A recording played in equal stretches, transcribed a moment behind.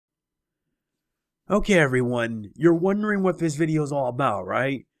Okay, everyone, you're wondering what this video is all about,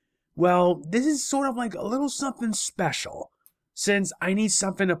 right? Well, this is sort of like a little something special, since I need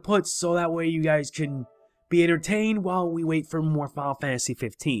something to put so that way you guys can be entertained while we wait for more Final Fantasy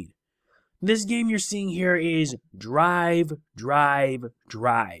 15. This game you're seeing here is Drive, Drive,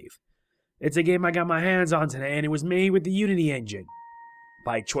 Drive. It's a game I got my hands on today, and it was made with the Unity engine.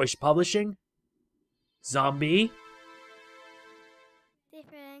 By Choice Publishing, Zombie.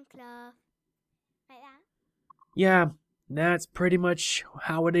 Different cloth. Like that? Yeah, that's pretty much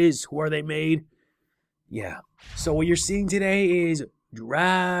how it is. Who are they made? Yeah. So what you're seeing today is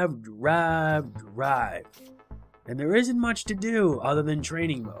Drive, Drive, Drive. And there isn't much to do other than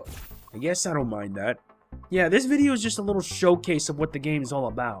training mode. I guess I don't mind that. Yeah, this video is just a little showcase of what the game is all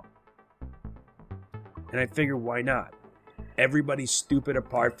about. And I figured why not? Everybody's stupid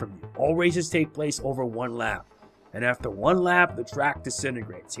apart from you. All races take place over one lap. And after one lap, the track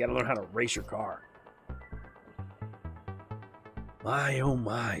disintegrates. You gotta learn how to race your car. My oh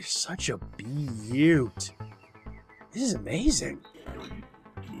my, such a beaut. This is amazing.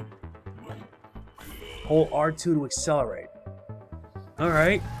 Hold R2 to accelerate.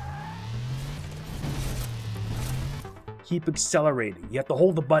 Alright. Keep accelerating. You have to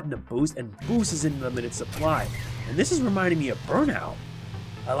hold the button to boost, and boost is in limited supply. And this is reminding me of Burnout.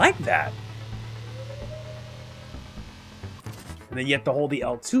 I like that. And then you have to hold the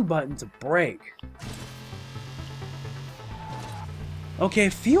L2 button to brake. Okay,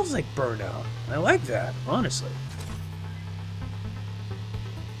 it feels like Burnout. I like that, honestly.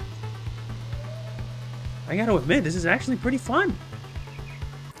 I gotta admit, this is actually pretty fun.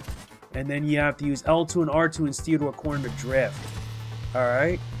 And then you have to use L2 and R2 and steer to a corner to drift.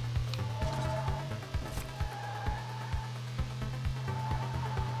 Alright.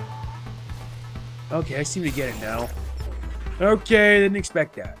 Okay, I seem to get it now. Okay, didn't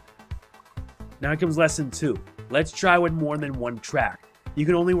expect that. Now comes lesson 2. Let's try with more than one track. You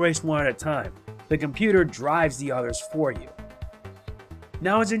can only race one at a time. The computer drives the others for you.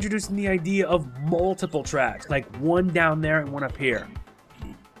 Now it's introducing the idea of multiple tracks, like one down there and one up here.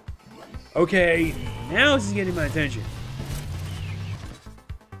 Okay, now this is getting my attention.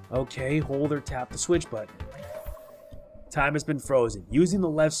 Okay, hold or tap the switch button. Time has been frozen. Using the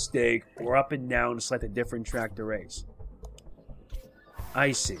left stick or up and down to select a different track to race.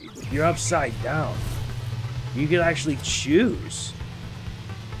 I see. You're upside down. You can actually choose.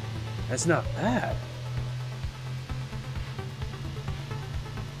 That's not bad.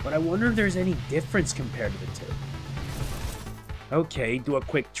 But I wonder if there's any difference compared to the two. Okay, do a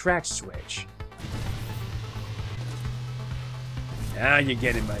quick track switch. Now you're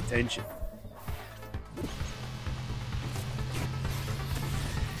getting my attention.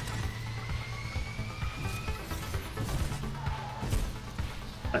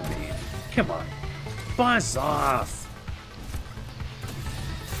 I mean, come on. Buzz off.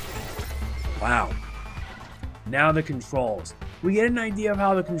 Wow. Now the controls. We get an idea of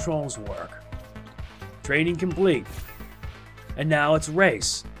how the controls work. Training complete. And now it's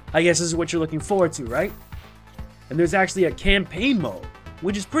race. I guess this is what you're looking forward to, right? And there's actually a campaign mode,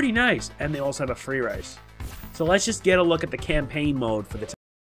 which is pretty nice. And they also have a free race. So let's just get a look at the campaign mode for the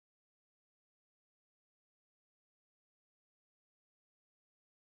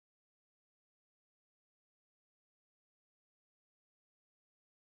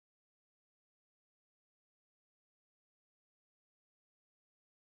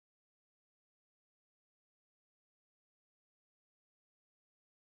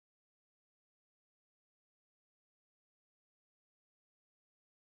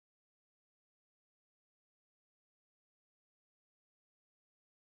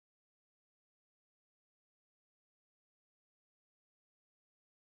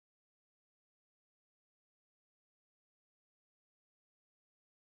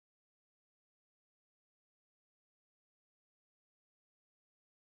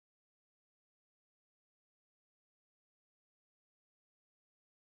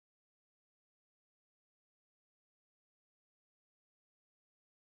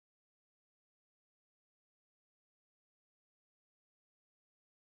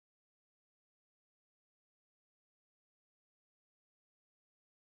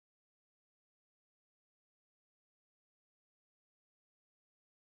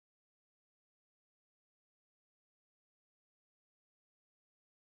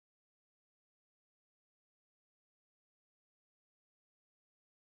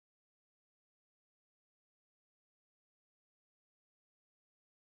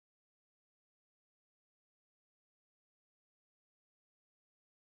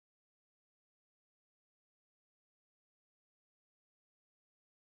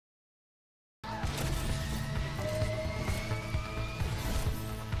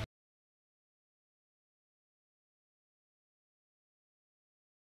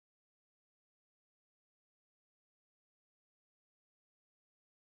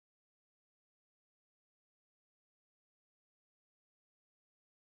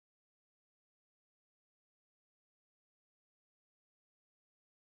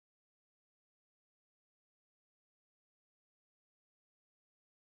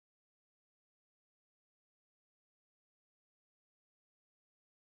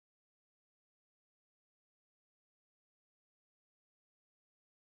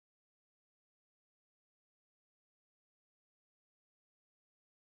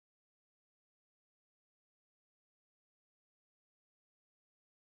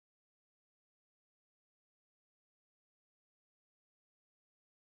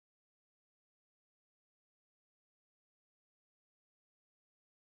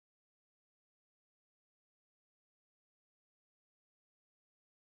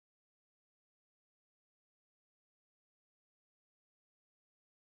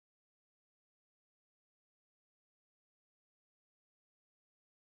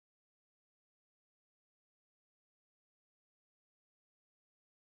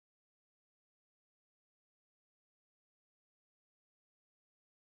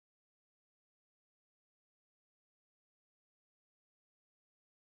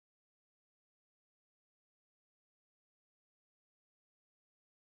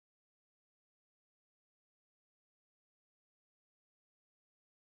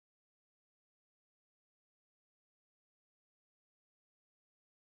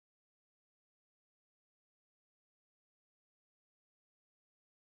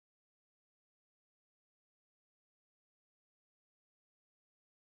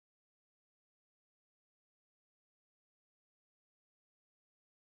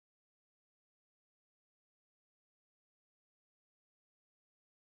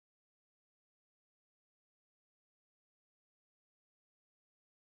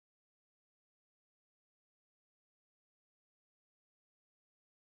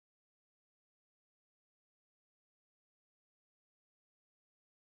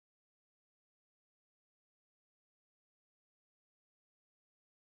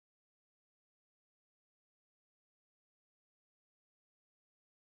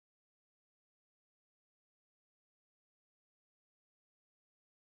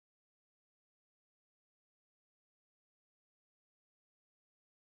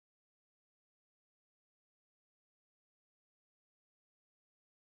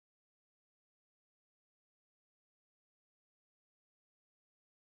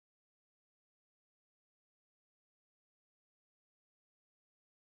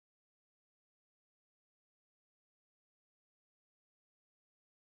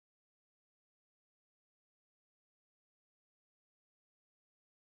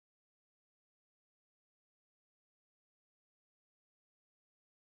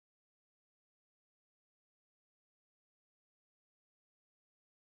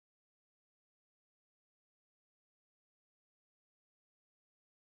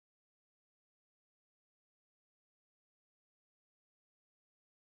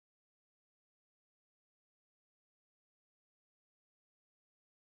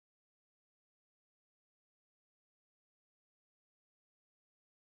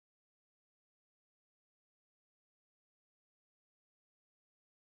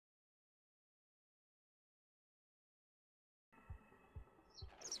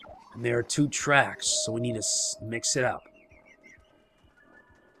And there are 2 tracks, so we need to mix it up.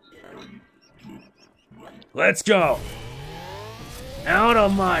 Let's go! Out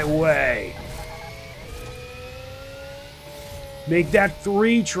of my way! Make that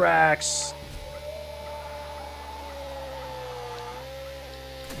 3 tracks!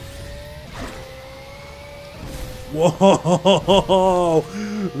 Whoa!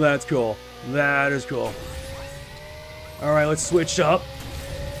 That's cool. That is cool. Alright, let's switch up.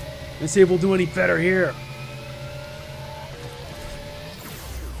 Let's see if we'll do any better here.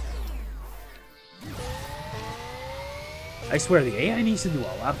 I swear, the AI needs to do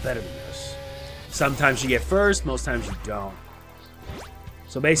a lot better than this. Sometimes you get first, most times you don't.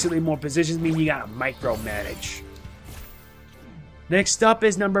 So basically, more positions mean you gotta micromanage. Next up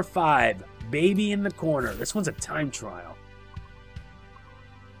is number 5, Baby in the Corner. This one's a time trial.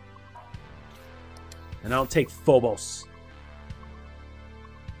 And I'll take Phobos.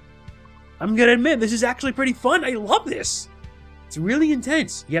 I'm gonna admit, this is actually pretty fun. I love this. It's really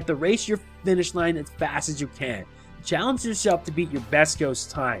intense. You have to race your finish line as fast as you can. Challenge yourself to beat your best ghost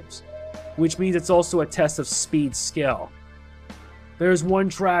times, which means it's also a test of speed skill. There's 1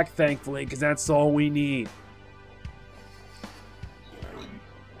 track, thankfully, because that's all we need.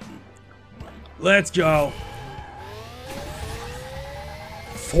 Let's go.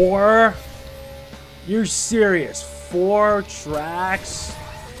 4? You're serious? 4 tracks?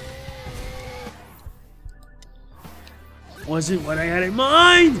 Wasn't what I had in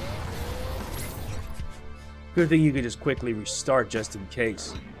mind! Good thing you could just quickly restart just in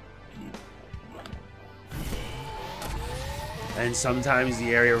case. And sometimes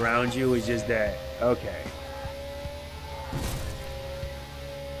the area around you is just dead. Okay.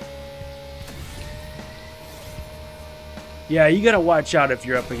 Yeah, you gotta watch out if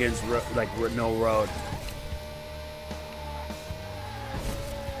you're up against, like, no road.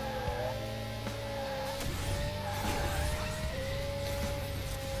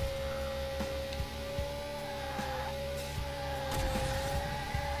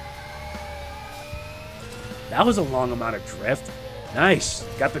 That was a long amount of drift. Nice.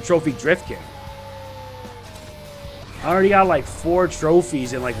 Got the trophy drift kit. I already got like 4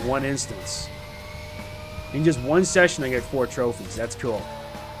 trophies in like 1 instance. In just 1 session, I get 4 trophies. That's cool.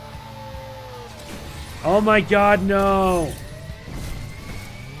 Oh my god, no!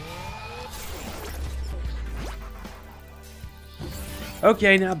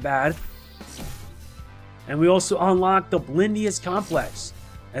 Okay, not bad. And we also unlocked the Blindius Complex,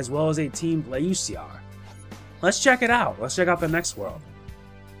 as well as a Team Bleuciar. Let's check it out. Let's check out the next world.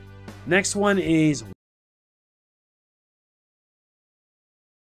 Next one is...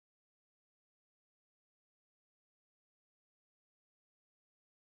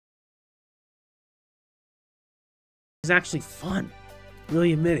 It's actually fun.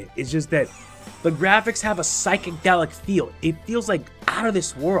 Really admit it. It's just that the graphics have a psychedelic feel. It feels like out of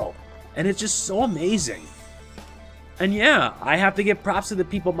this world. And it's just so amazing. And yeah, I have to give props to the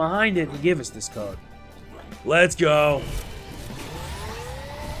people behind it who give us this code. Let's go.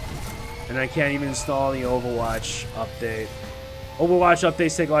 And I can't even install the Overwatch update. Overwatch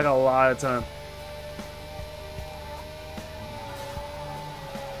updates take like a lot of time.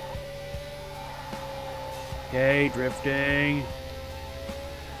 Okay, drifting.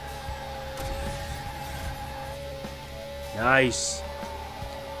 Nice.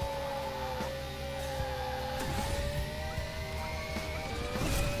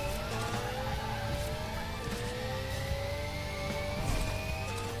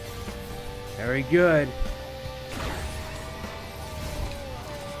 Very good.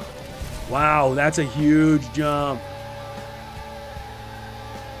 Wow, that's a huge jump.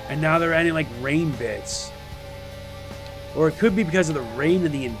 And now they're adding like rain bits. Or it could be because of the rain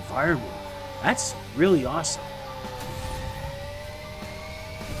in the environment. That's really awesome.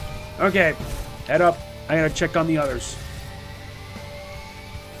 Okay, head up. I gotta check on the others.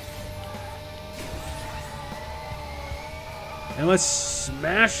 And let's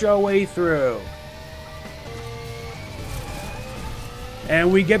smash our way through.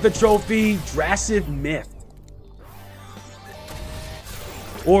 And we get the trophy, Drastic Myth.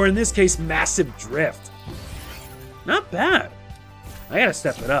 Or in this case, Massive Drift. Not bad. I gotta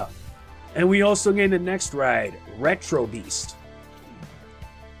step it up. And we also gain the next ride, Retro Beast.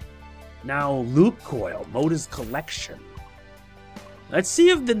 Now, Loop Coil, Moda's Collection. Let's see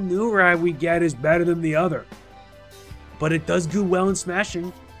if the new ride we get is better than the other. But it does do well in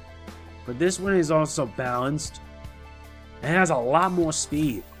smashing. But this one is also balanced. It has a lot more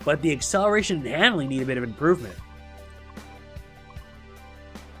speed, but the acceleration and handling need a bit of improvement.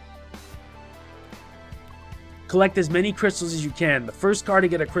 collect as many crystals as you can. The first car to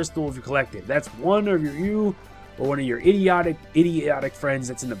get a crystal if you collect it. That's one of you or one of your idiotic friends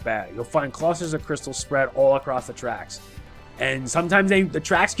that's in the bag. You'll find clusters of crystals spread all across the tracks. And sometimes the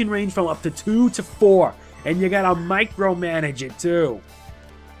tracks can range from up to 2 to 4. And you gotta micromanage it too.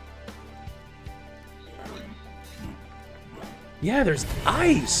 Yeah, there's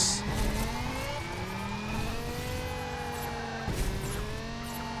ice.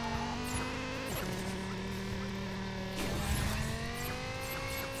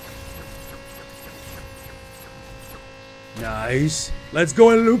 Nice. Let's go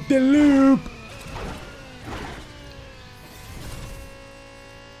and loop the loop.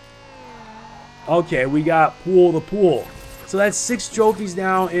 Okay, we got pool the pool. So that's 6 trophies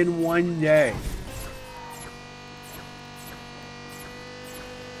now in one day.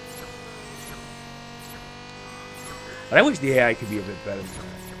 But I wish the AI could be a bit better than that.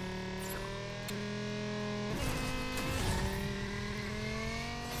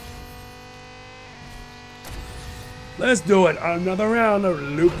 Let's do it. Another round of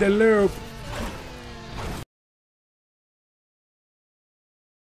loop the loop.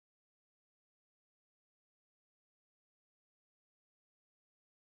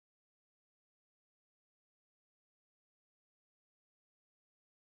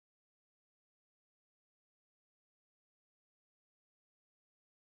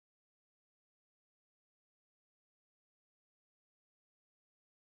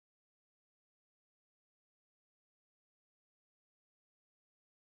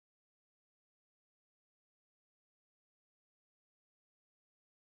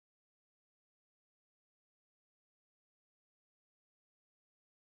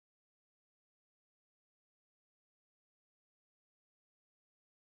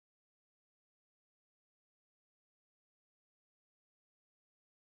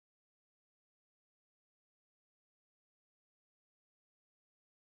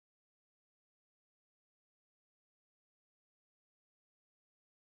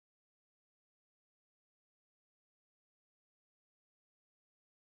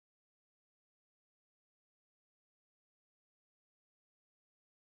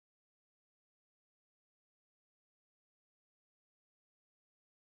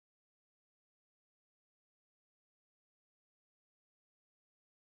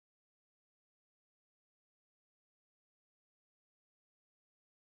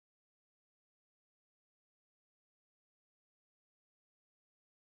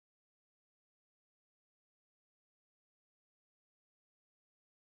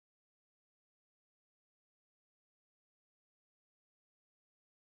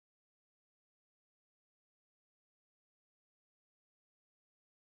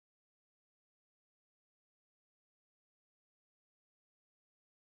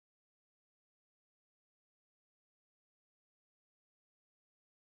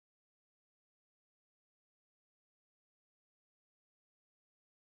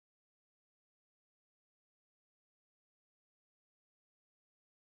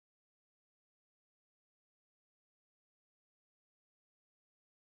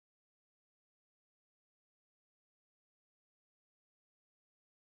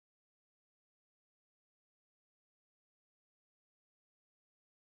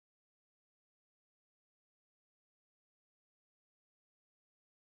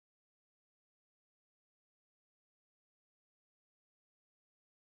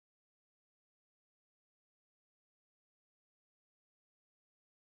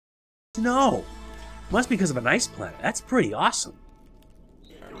 No. Must be because of an ice planet. That's pretty awesome.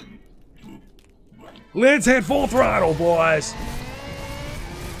 Let's hit full throttle, boys.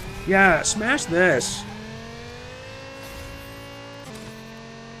 Yeah, smash this.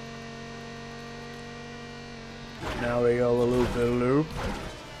 Now we go the loop the loop.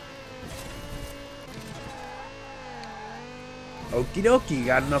 Okie dokie,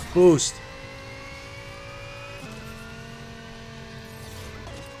 got enough boost.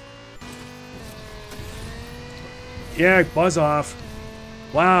 Yeah, buzz off.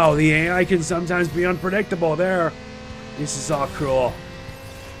 Wow, the AI can sometimes be unpredictable there. This is all cool.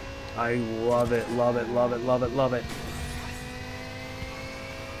 I love it, love it, love it, love it, love it.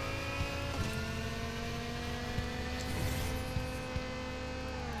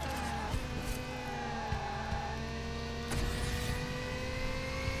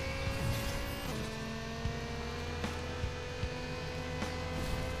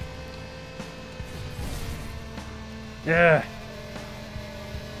 Yeah.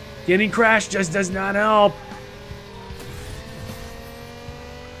 Getting crashed just does not help.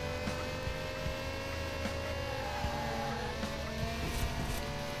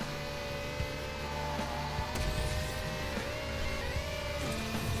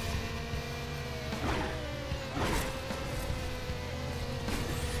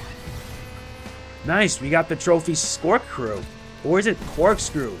 Nice, we got the trophy Corkscrew. Or is it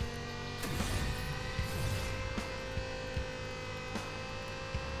Corkscrew?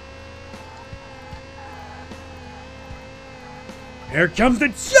 Here comes the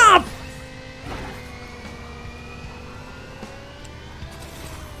jump!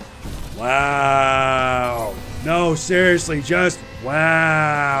 Wow. No, seriously, just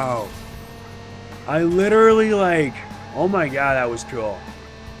wow. I literally like, oh my god, that was cool.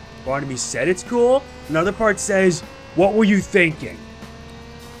 Part of me said it's cool. Another part says, what were you thinking?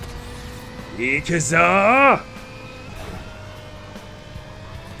 Ikaza!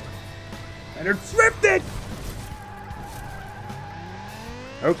 And her drifted!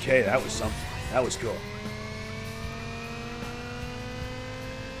 Okay, that was something. That was cool.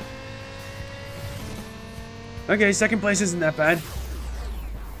 Okay, second place isn't that bad.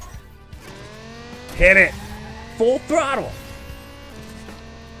 Hit it! Full throttle!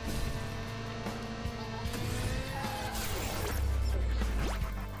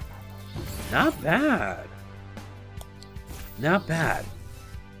 Not bad. Not bad.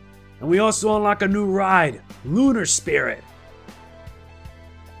 And we also unlock a new ride, Lunar Spirit.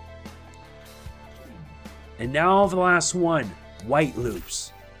 And now for the last one, White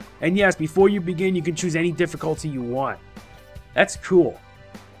Loops. And yes, before you begin, you can choose any difficulty you want. That's cool.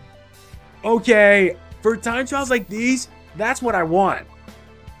 Okay, for time trials like these, that's what I want.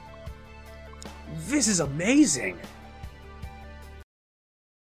 This is amazing.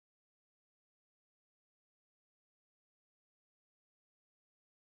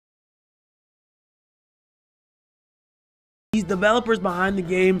 These developers behind the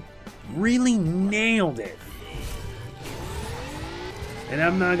game really nailed it. And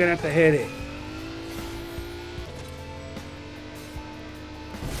I'm not gonna have to hit it.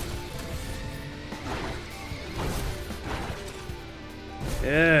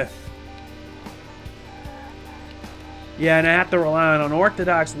 Yeah. Yeah, and I have to rely on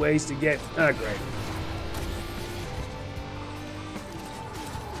unorthodox ways to get... Oh, great.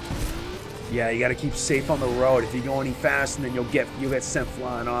 Yeah, you gotta keep safe on the road. If you go any faster, then you'll get sent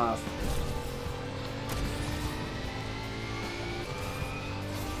flying off.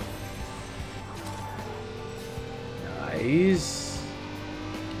 Nice.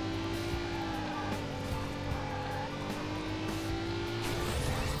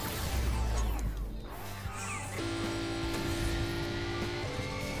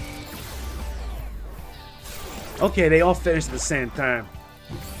 Okay, they all finished at the same time.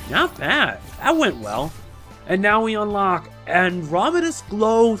 Not bad. That went well. And now we unlock Andromeda's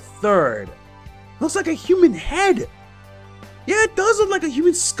Glow 3rd. Looks like a human head. Yeah, it does look like a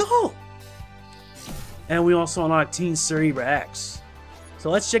human skull. And we also unlock Teen Cerebra X. So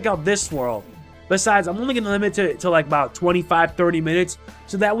let's check out this world. Besides, I'm only going to limit it to like about 25-30 minutes.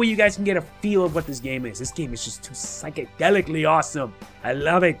 So that way you guys can get a feel of what this game is. This game is just too psychedelically awesome. I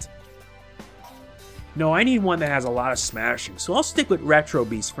love it. No, I need one that has a lot of smashing, so I'll stick with Retro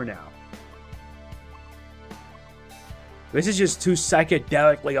Beast for now. This is just too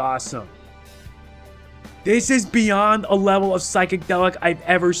psychedelically awesome. This is beyond a level of psychedelic I've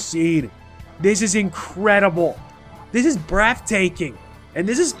ever seen. This is incredible. This is breathtaking. And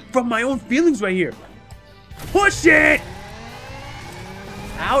this is from my own feelings right here. Push it!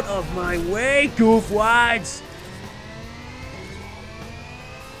 Out of my way, goofwads!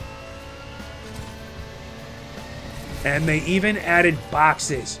 And they even added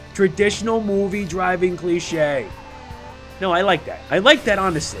boxes. Traditional movie driving cliche. No, I like that. I like that,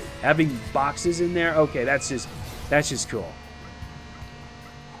 honestly. Having boxes in there. Okay, that's just cool.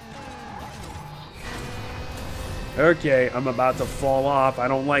 Okay, I'm about to fall off. I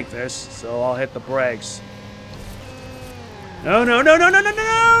don't like this, so I'll hit the brakes. No, no, no, no, no, no,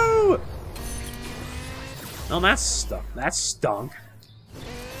 no! Oh, that's stuck. That stunk.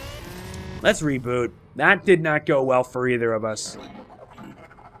 Let's reboot. That did not go well for either of us.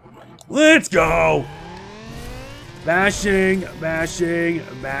 Let's go! Bashing, bashing,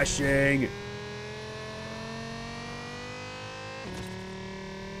 bashing.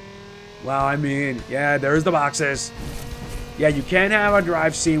 Well, I mean, yeah, there's the boxes. Yeah, you can't have a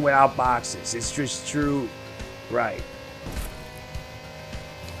drive scene without boxes. It's just true. Right.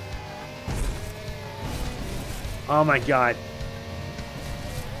 Oh my god.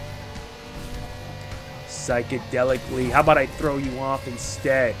 Psychedelically. How about I throw you off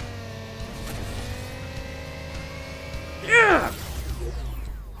instead? Yeah!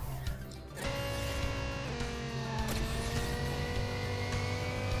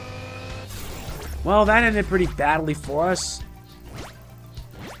 Well, that ended pretty badly for us.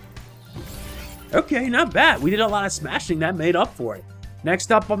 Okay, not bad. We did a lot of smashing. That made up for it.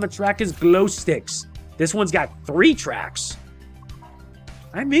 Next up on the track is glow sticks. This one's got 3 tracks.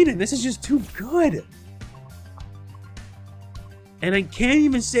 I mean it, this is just too good. And I can't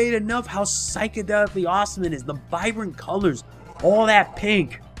even say it enough how psychedelically awesome it is. The vibrant colors, all that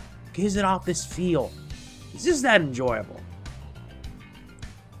pink, gives it off this feel. It's just that enjoyable.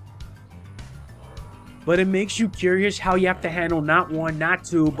 But it makes you curious how you have to handle not 1, not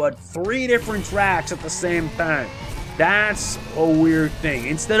 2, but 3 different tracks at the same time. That's a weird thing.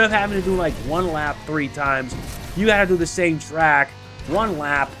 Instead of having to do like 1 lap 3 times, you gotta do the same track, 1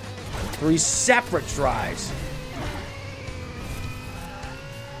 lap, 3 separate tries.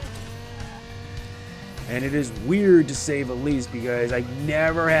 And it is weird to say the least because I've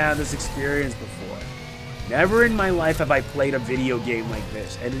never had this experience before. Never in my life have I played a video game like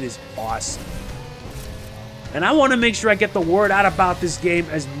this, and it is awesome. And I want to make sure I get the word out about this game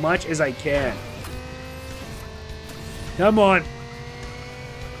as much as I can. Come on.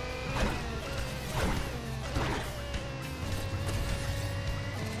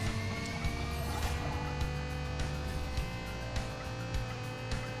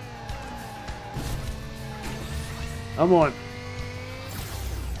 Come on.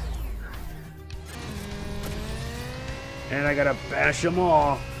 And I gotta bash them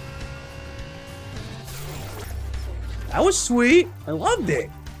all. That was sweet. I loved it.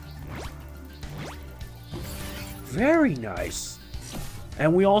 Very nice.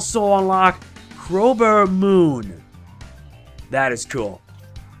 And we also unlock Crowbar Moon. That is cool.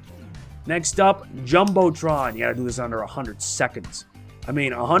 Next up, Jumbotron. You gotta do this under 100 seconds. I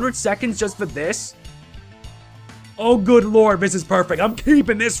mean, 100 seconds just for this? Oh, good lord, this is perfect. I'm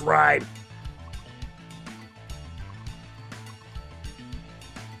keeping this ride.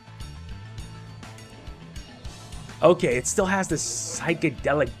 Okay, it still has this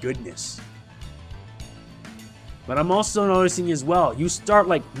psychedelic goodness. But I'm also noticing as well, you start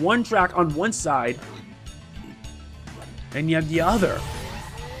like 1 track on one side, and you have the other.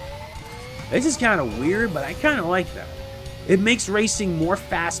 This is kind of weird, but I kind of like that. It makes racing more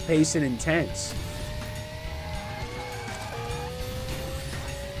fast-paced and intense.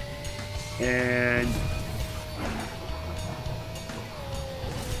 And...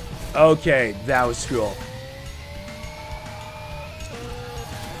 okay, that was cool.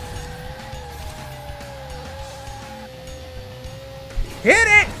 Hit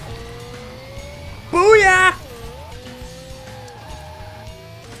it! Booyah!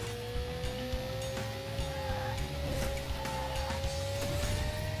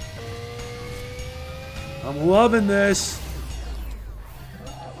 I'm loving this.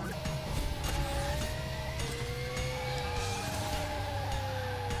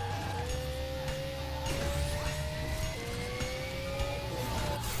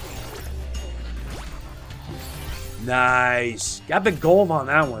 Nice. Got the gold on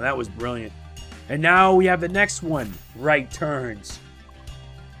that one. That was brilliant. And now we have the next one. Right turns.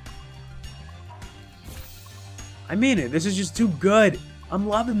 I mean it. This is just too good. I'm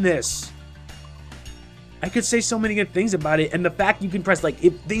loving this. I could say so many good things about it. And the fact you can press, like,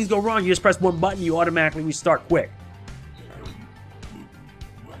 if things go wrong, you just press 1 button, you automatically restart quick.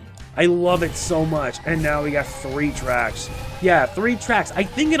 I love it so much. And now we got 3 tracks. Yeah, 3 tracks. I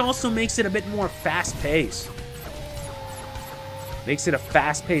think it also makes it a bit more fast-paced. Makes it a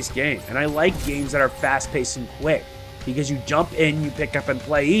fast-paced game. And I like games that are fast-paced and quick. Because you jump in, you pick up and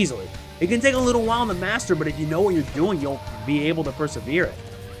play easily. It can take a little while to master, but if you know what you're doing, you'll be able to persevere it.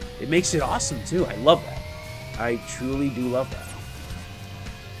 It makes it awesome, too. I love that. I truly do love that.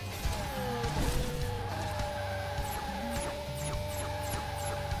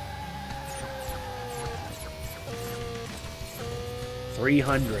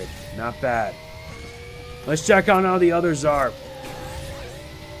 $300. Not bad. Let's check on how the others are.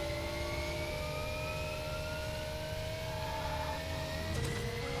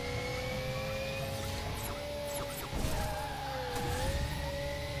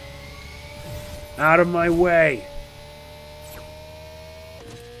 Out of my way.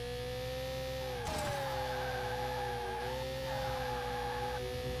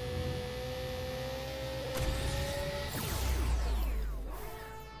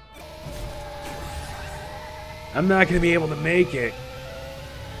 I'm not going to be able to make it.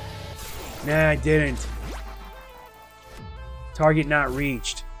 Nah, I didn't. Target not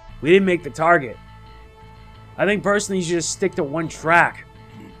reached. We didn't make the target. I think personally you should just stick to 1 track.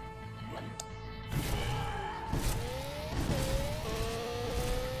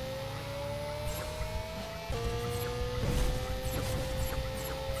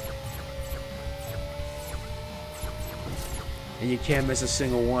 And you can't miss a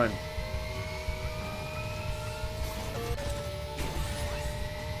single one.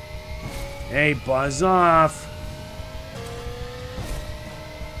 Hey, buzz off.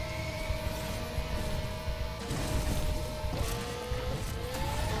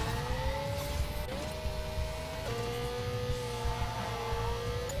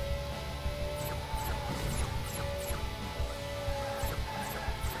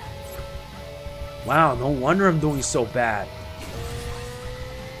 Wow, no wonder I'm doing so bad.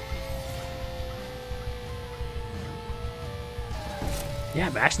 Yeah,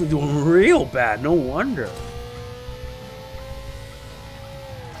 I'm actually doing real bad. No wonder.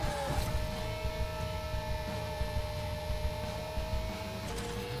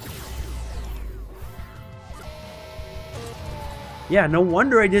 Yeah, no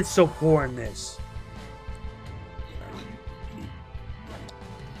wonder I did so poor in this.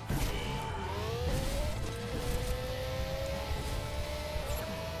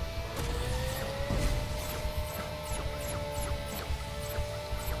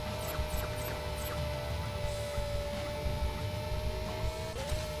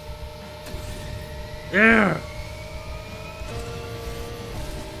 Ugh.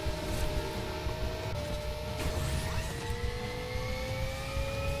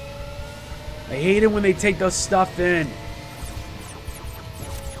 I hate it when they take the stuff in.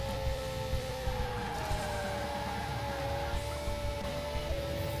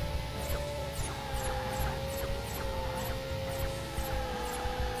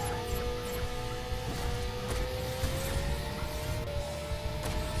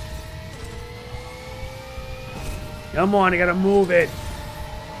 Come on, I gotta move it.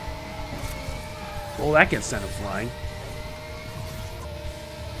 Oh, that can send him flying.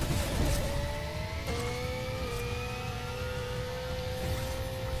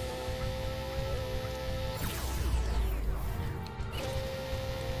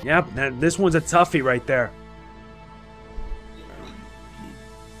 Yep, this one's a toughie right there.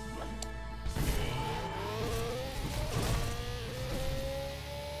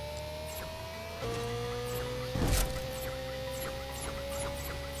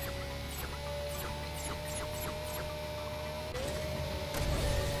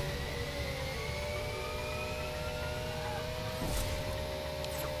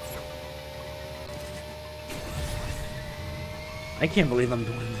 I can't believe I'm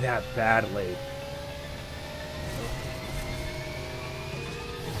doing that badly.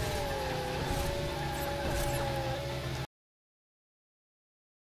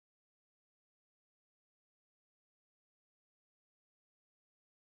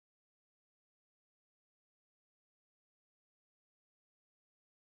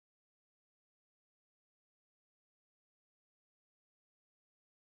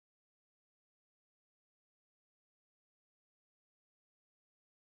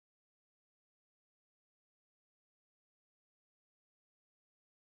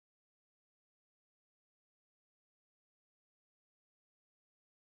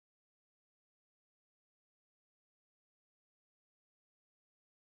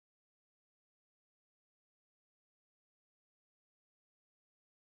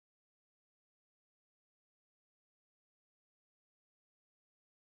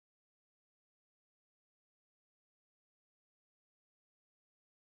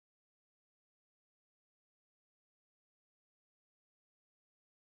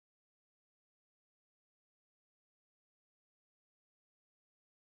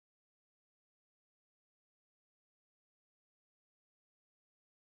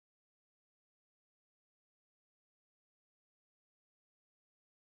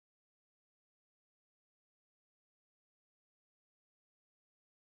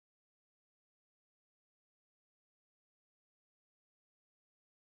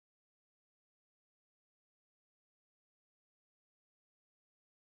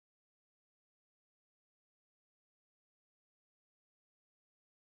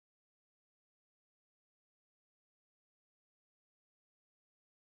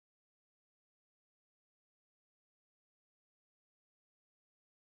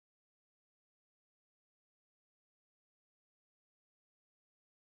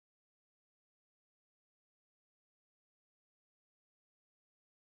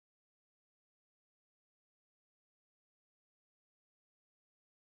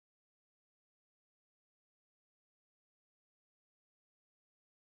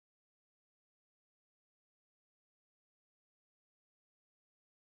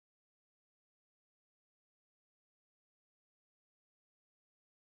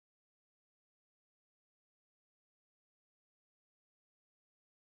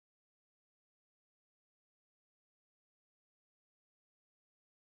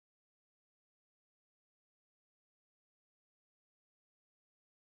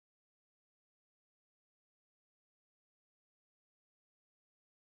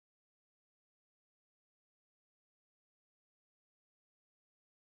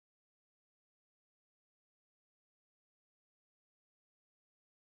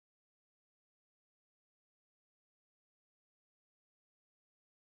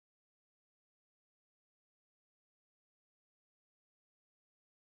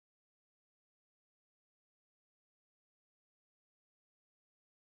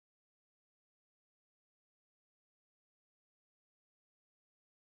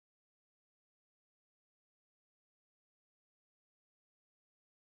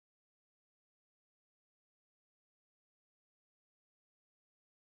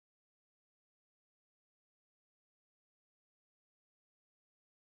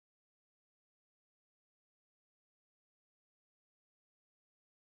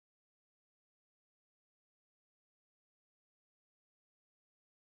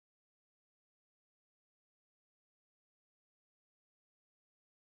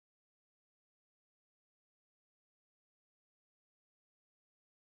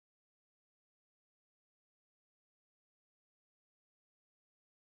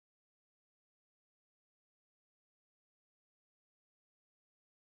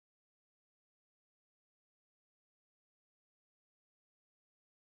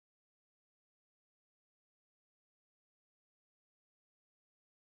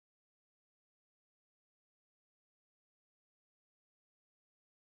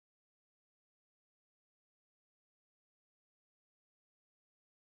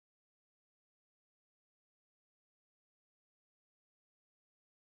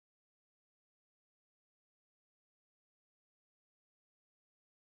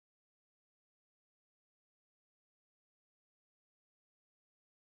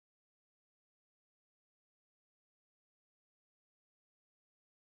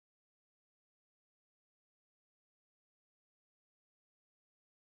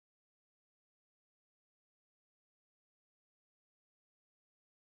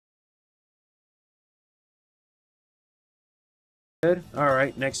 Good.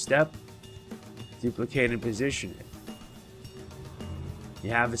 Alright, next step. Duplicate and position it. You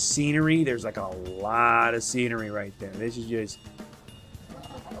have the scenery. There's like a lot of scenery right there. This is just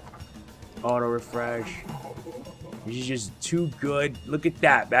auto refresh. This is just too good. Look at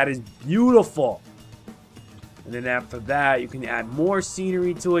that. That is beautiful. And then after that, you can add more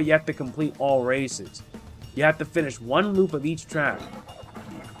scenery to it. You have to complete all races. You have to finish one loop of each track.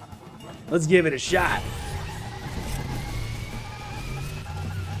 Let's give it a shot.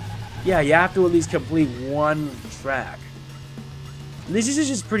 Yeah, you have to at least complete one track. This is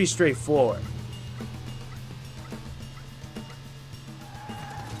just pretty straightforward.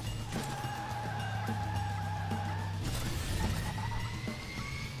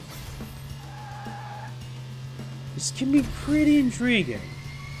 This can be pretty intriguing.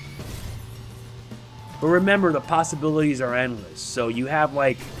 But remember, the possibilities are endless. So you have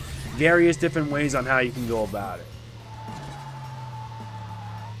like various different ways on how you can go about it.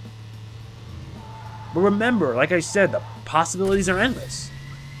 But remember, like I said, the possibilities are endless.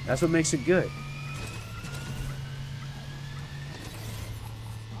 That's what makes it good.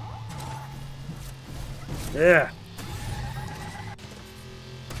 Yeah.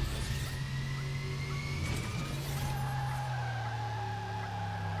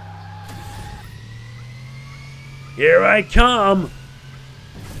 Here I come.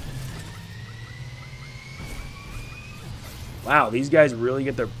 Wow, these guys really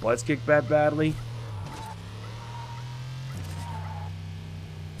get their butts kicked that badly.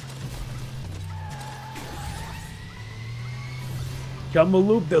 Come a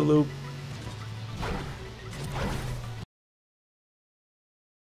loop the loop.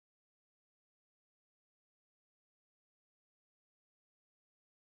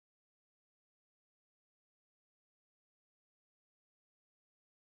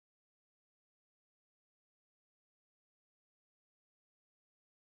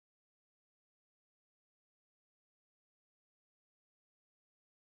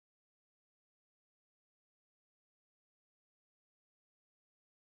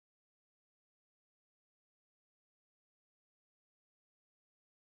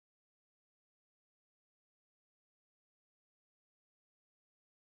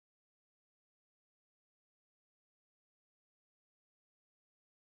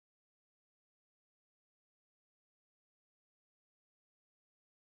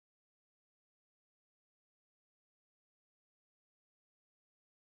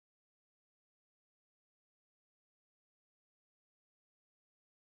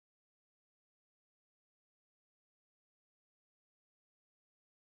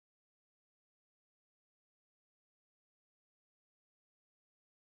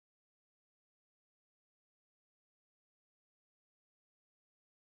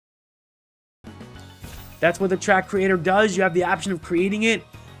 That's what the track creator does. You have the option of creating it.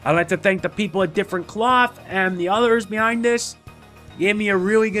 I'd like to thank the people at Different Cloth and the others behind this. Gave me a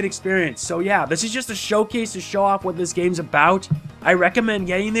really good experience. So yeah, this is just a showcase to show off what this game's about. I recommend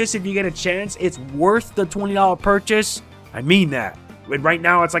getting this if you get a chance. It's worth the $20 purchase. I mean that. Right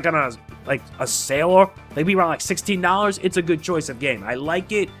now it's like on a sale, or maybe around like $16. It's a good choice of game. I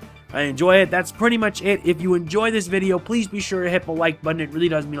like it. I enjoy it. That's pretty much it. If you enjoy this video, please be sure to hit the like button. It really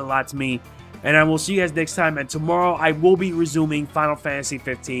does mean a lot to me. And I will see you guys next time. And tomorrow I will be resuming Final Fantasy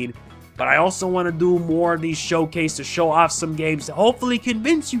 15. But I also want to do more of these showcases to show off some games to hopefully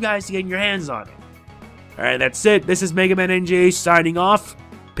convince you guys to get your hands on it. Alright, that's it. This is Mega Man NJ signing off.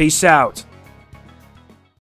 Peace out.